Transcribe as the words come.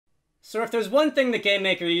So if there's one thing that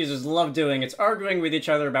GameMaker users love doing, it's arguing with each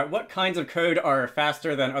other about what kinds of code are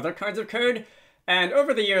faster than other kinds of code. And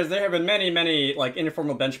over the years, there have been many, like,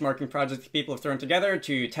 informal benchmarking projects people have thrown together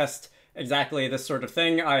to test exactly this sort of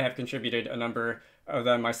thing. I have contributed a number of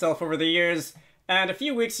them myself over the years. And a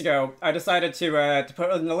few weeks ago, I decided to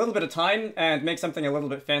put in a little bit of time and make something a little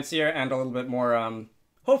bit fancier and a little bit more,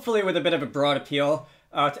 hopefully with a bit of a broad appeal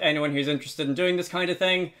to anyone who's interested in doing this kind of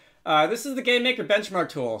thing. This is the GameMaker benchmark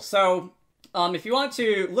tool. So if you want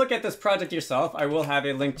to look at this project yourself, I will have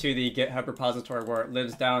a link to the GitHub repository where it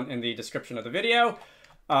lives down in the description of the video.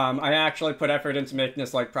 I actually put effort into making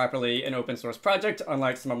this like properly an open source project,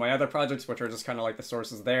 unlike some of my other projects, which are just kind of like the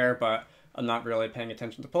sources there, but I'm not really paying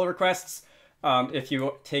attention to pull requests. If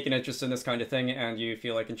you take an interest in this kind of thing and you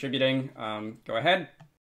feel like contributing, go ahead.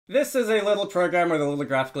 This is a little program with a little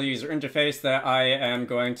graphical user interface that I am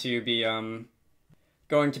going to be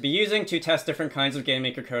using to test different kinds of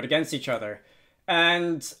GameMaker code against each other.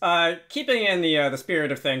 And keeping in the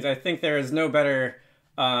spirit of things, I think there is no better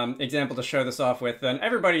example to show this off with than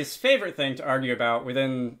everybody's favorite thing to argue about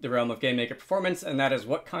within the realm of GameMaker performance, and that is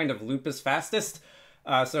what kind of loop is fastest.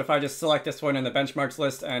 So if I just select this one in the benchmarks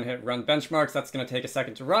list and hit run benchmarks, that's going to take a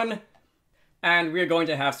second to run. And we're going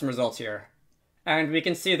to have some results here. And we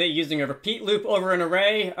can see that using a repeat loop over an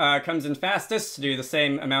array comes in fastest to do the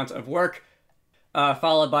same amount of work,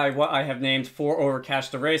 followed by what I have named for over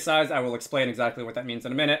cached array size. I will explain exactly what that means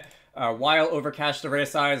in a minute. While over cached array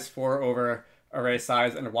size, for over array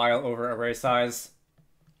size, and while over array size.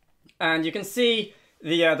 And you can see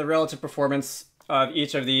the relative performance of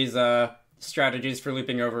each of these strategies for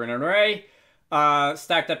looping over an array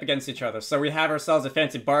stacked up against each other. So we have ourselves a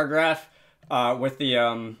fancy bar graph with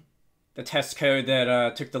the test code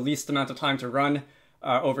that took the least amount of time to run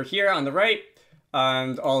over here on the right,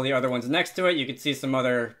 and all the other ones next to it. You can see some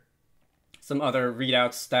other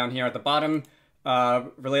readouts down here at the bottom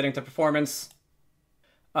relating to performance.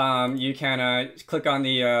 You can click on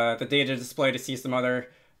the data display to see some other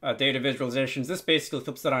data visualizations. This basically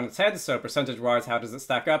flips it on its head, so percentage-wise, how does it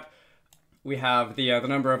stack up? We have the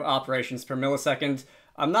number of operations per millisecond.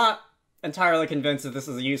 I'm not entirely convinced that this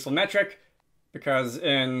is a useful metric, because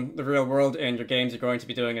in the real world, in your games, you're going to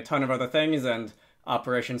be doing a ton of other things, and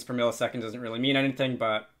operations per millisecond doesn't really mean anything,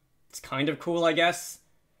 but it's kind of cool, I guess.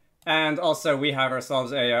 And also, we have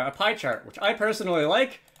ourselves a pie chart, which I personally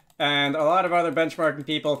like, and a lot of other benchmarking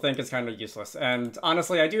people think it's kind of useless. And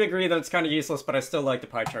honestly, I do agree that it's kind of useless, but I still like the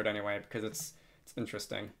pie chart anyway, because it's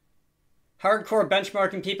interesting. Hardcore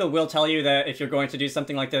benchmarking people will tell you that if you're going to do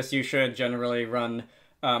something like this, you should generally run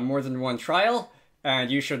more than one trial,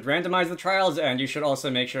 and you should randomize the trials, and you should also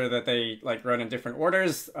make sure that they like run in different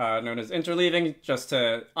orders, known as interleaving, just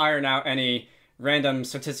to iron out any random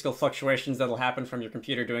statistical fluctuations that'll happen from your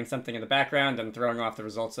computer doing something in the background and throwing off the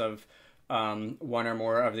results of one or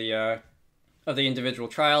more of the individual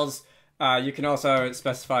trials. You can also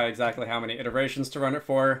specify exactly how many iterations to run it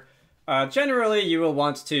for. Generally, you will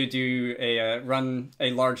want to do run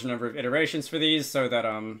a large number of iterations for these, so that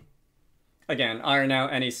again, iron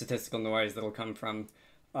out any statistical noise that'll come from,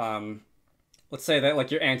 let's say that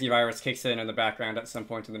like your antivirus kicks in the background at some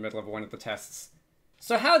point in the middle of one of the tests.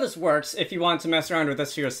 So how this works, if you want to mess around with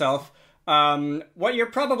this for yourself, what you're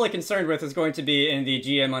probably concerned with is going to be in the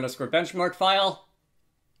gm_benchmark file.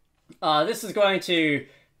 This is going to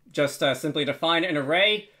just simply define an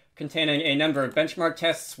array containing a number of benchmark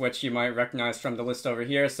tests, which you might recognize from the list over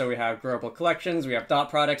here. So we have growable collections, we have dot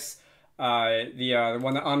products. The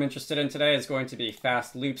one that I'm interested in today is going to be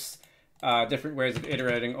fast loops, different ways of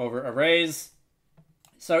iterating over arrays.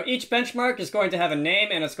 So each benchmark is going to have a name,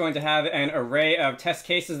 and it's going to have an array of test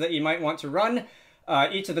cases that you might want to run.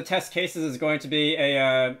 Each of the test cases is going to be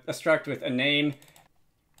a struct with a name,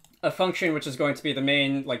 a function which is going to be the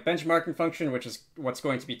main like benchmarking function, which is what's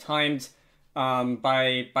going to be timed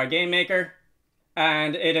by GameMaker,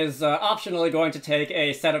 and it is optionally going to take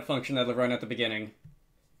a setup function that'll run at the beginning,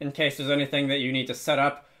 in case there's anything that you need to set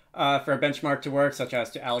up for a benchmark to work, such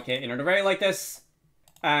as to allocate in an array like this.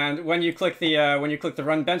 And when you click the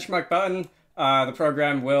run benchmark button, the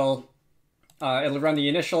program will it'll run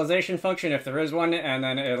the initialization function if there is one, and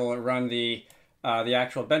then it'll run the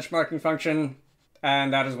actual benchmarking function,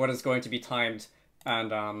 and that is what is going to be timed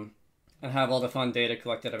and have all the fun data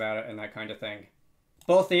collected about it and that kind of thing.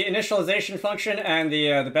 Both the initialization function and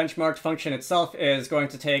the benchmarked function itself is going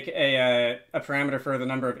to take a parameter for the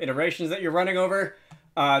number of iterations that you're running over.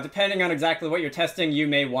 Depending on exactly what you're testing, you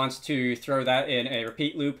may want to throw that in a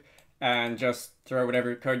repeat loop and just throw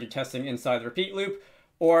whatever code you're testing inside the repeat loop.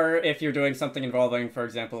 Or if you're doing something involving, for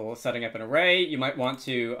example, setting up an array, you might want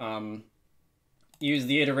to use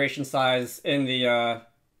the iteration size in the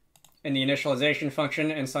initialization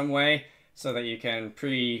function in some way so that you can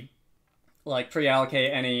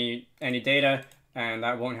pre-allocate any data, and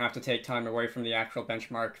that won't have to take time away from the actual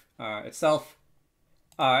benchmark itself.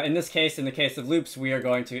 In this case, in the case of loops, we are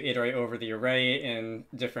going to iterate over the array in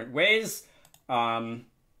different ways.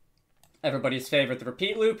 Everybody's favorite, the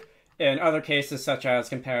repeat loop. In other cases, such as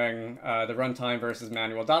comparing the runtime versus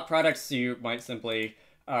manual dot products, you might simply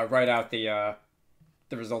write out the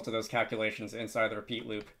result of those calculations inside the repeat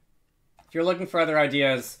loop. If you're looking for other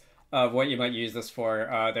ideas of what you might use this for,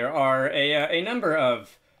 there are a number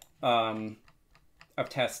of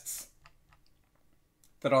tests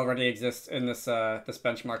that already exist in this this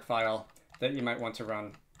benchmark file that you might want to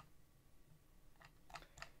run.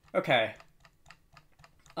 Okay.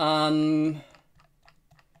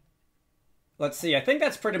 Let's see, I think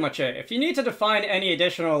that's pretty much it. If you need to define any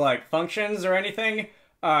additional like functions or anything,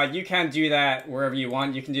 you can do that wherever you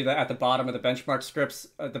want. You can do that at the bottom of the benchmark scripts,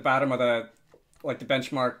 at the bottom of the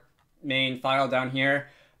benchmark main file down here,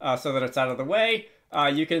 so that it's out of the way.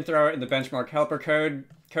 You can throw it in the benchmark helper code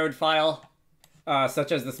file,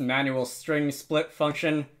 such as this manual string split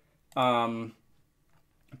function. I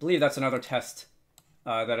believe that's another test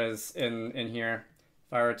that is in here.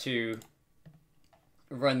 If I were to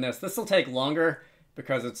run this will take longer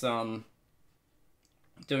because it's doing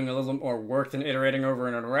a little more work than iterating over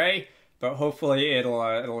an array, but hopefully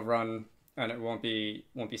it'll run and it won't be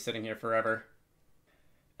sitting here forever.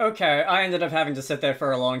 Okay, I ended up having to sit there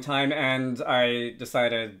for a long time, and I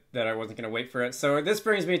decided that I wasn't going to wait for it. So this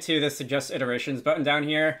brings me to the suggest iterations button down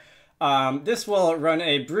here. This will run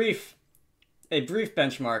a brief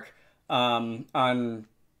benchmark on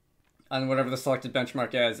whatever the selected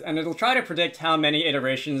benchmark is, and it'll try to predict how many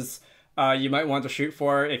iterations you might want to shoot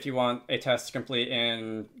for if you want a test to complete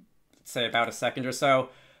in, say, about a second or so.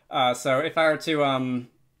 So if I were to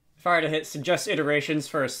hit suggest iterations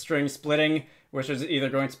for a string splitting, which is either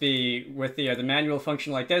going to be with the manual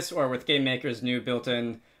function like this, or with GameMaker's new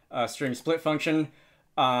built-in string split function,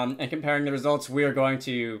 and comparing the results, we are going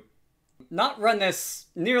to not run this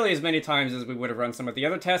nearly as many times as we would have run some of the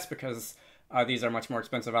other tests, because these are much more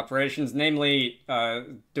expensive operations. Namely,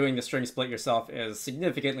 doing the string split yourself is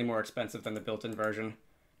significantly more expensive than the built-in version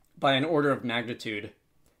by an order of magnitude.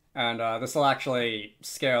 And this will actually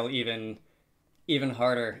scale even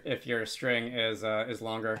harder if your string is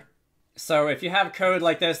longer. So if you have code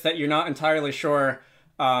like this that you're not entirely sure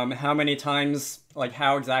how many times, like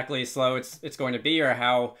how exactly slow it's going to be, or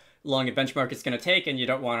how long a benchmark it's going to take, and you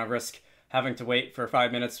don't want to risk having to wait for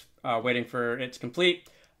 5 minutes waiting for it to complete,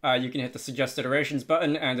 you can hit the suggest iterations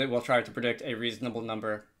button and it will try to predict a reasonable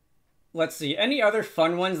number. Let's see, any other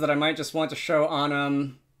fun ones that I might just want to show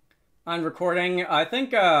on recording? I think,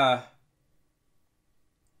 did I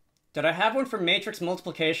have one for matrix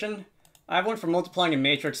multiplication? I have one for multiplying a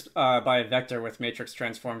matrix by a vector with matrix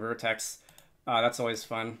transform vertex. That's always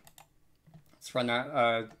fun. Let's run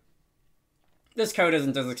that. This code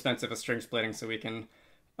isn't as expensive as string splitting, so we can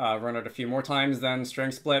run it a few more times than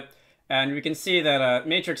string split. And we can see that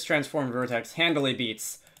matrix transform vertex handily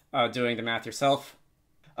beats doing the math yourself.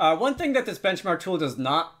 One thing that this benchmark tool does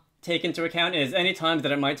not take into account is any time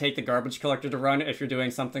that it might take the garbage collector to run if you're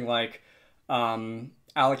doing something like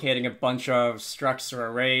allocating a bunch of structs or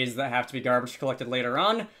arrays that have to be garbage collected later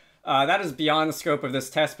on. That is beyond the scope of this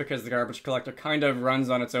test because the garbage collector kind of runs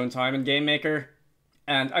on its own time in GameMaker.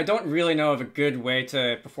 And I don't really know of a good way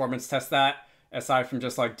to performance test that, aside from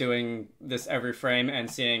just like doing this every frame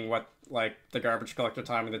and seeing what like the garbage collector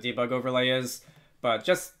time and the debug overlay is. But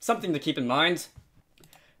just something to keep in mind.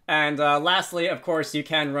 And lastly, of course, you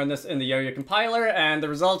can run this in the Yo-Yo compiler, and the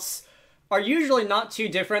results are usually not too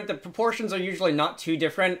different. The proportions are usually not too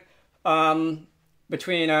different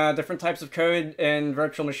between different types of code in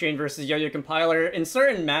virtual machine versus Yo-Yo compiler. In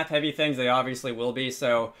certain math-heavy things, they obviously will be,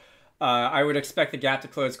 so I would expect the gap to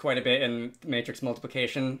close quite a bit in matrix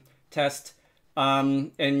multiplication test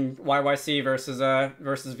in YYC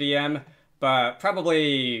versus VM, but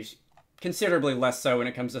probably considerably less so when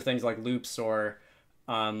it comes to things like loops or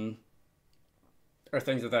things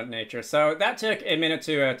of that nature. So that took a minute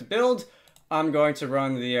to build. I'm going to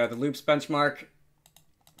run the loops benchmark,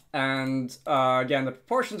 and again, the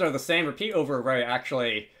proportions are the same. Repeat over array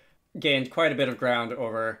actually gained quite a bit of ground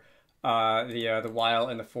over the while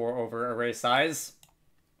and the for over array size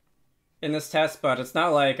in this test, but it's not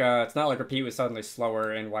like repeat was suddenly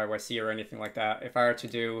slower in YYC or anything like that. If I were to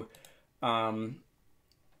do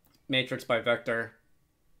matrix by vector,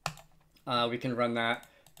 we can run that,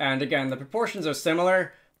 and again, the proportions are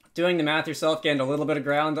similar. Doing the math yourself gained a little bit of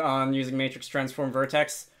ground on using matrix transform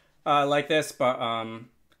vertex like this, but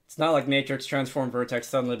It's not like Matrix Transform Vertex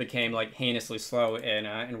suddenly became like heinously slow in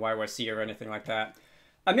YYC or anything like that.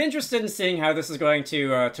 I'm interested in seeing how this is going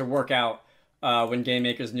to work out when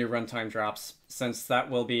GameMaker's new runtime drops, since that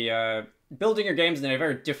will be building your games in a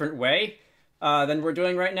very different way than we're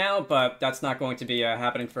doing right now, but that's not going to be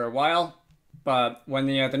happening for a while. But when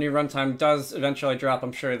the new runtime does eventually drop,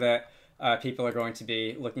 I'm sure that people are going to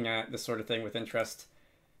be looking at this sort of thing with interest.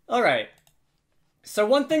 All right. So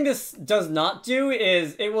one thing this does not do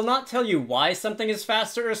is it will not tell you why something is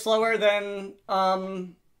faster or slower than,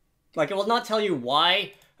 like it will not tell you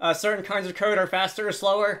why certain kinds of code are faster or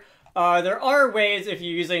slower. There are ways, if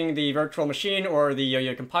you're using the virtual machine or the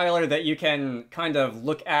Yo-Yo compiler, that you can kind of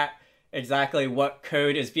look at exactly what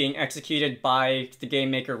code is being executed by the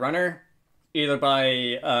GameMaker runner, either by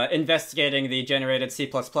investigating the generated C++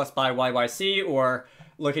 by YYC or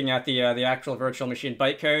looking at the actual virtual machine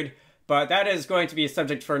bytecode. But that is going to be a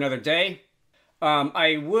subject for another day.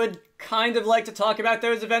 I would kind of like to talk about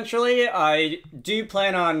those eventually. I do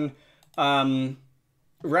plan on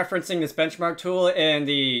referencing this benchmark tool in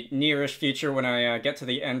the nearish future when I get to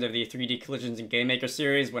the end of the 3D Collisions in GameMaker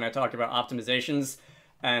series, when I talk about optimizations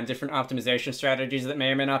and different optimization strategies that may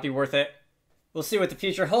or may not be worth it. We'll see what the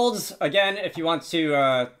future holds. Again, if you want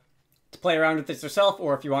to play around with this yourself,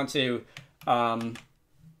 or if you want to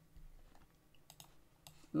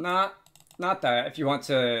if you want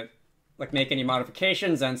to like make any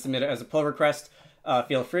modifications and submit it as a pull request,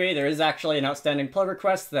 feel free. There is actually an outstanding pull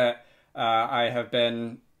request that I have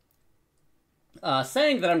been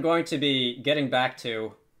saying that I'm going to be getting back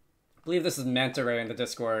to. I believe this is Manta Ray in the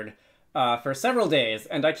Discord for several days,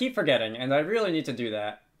 and I keep forgetting, and I really need to do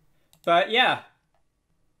that. But yeah,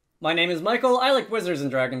 my name is Michael. I like Wizards and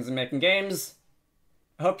Dragons and making games.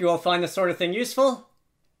 I hope you all find this sort of thing useful,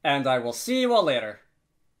 and I will see you all later.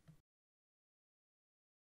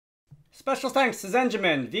 Special thanks to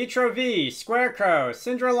Zenjamin, Vitro V, Squarecrow,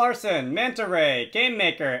 Syndra Larson, Manta Ray,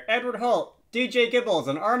 GameMaker, Edward Holt, DJ Gibbles,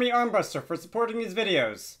 and Army Armbruster for supporting these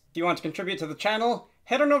videos. If you want to contribute to the channel,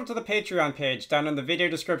 head on over to the Patreon page down in the video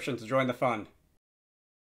description to join the fun.